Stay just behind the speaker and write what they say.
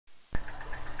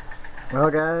Well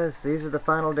guys, these are the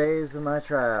final days of my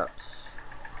Triops.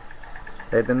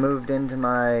 They've been moved into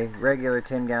my regular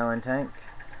 10-gallon tank.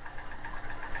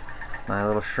 My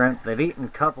little shrimp, they've eaten a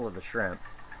couple of the shrimp.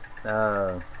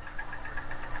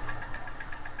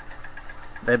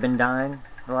 They've been dying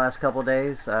the last couple of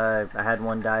days. I had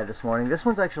one die this morning. This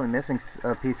one's actually missing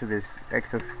a piece of his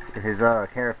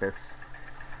carapace.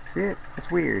 See it? It's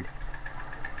weird.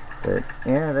 But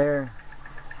yeah, they're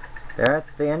at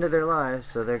the end of their lives,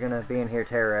 so they're gonna be in here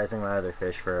terrorizing my other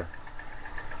fish for a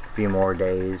few more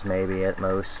days, maybe at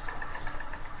most.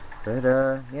 But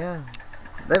yeah,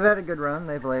 they've had a good run.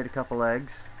 They've laid a couple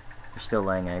eggs. They're still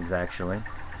laying eggs, actually.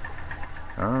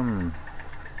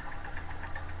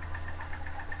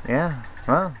 Yeah,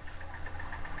 well,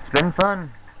 it's been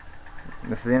fun.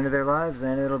 This is the end of their lives,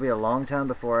 and it'll be a long time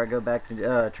before I go back to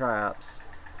Triops.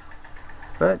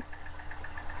 But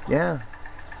yeah,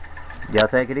 y'all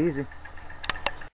take it easy.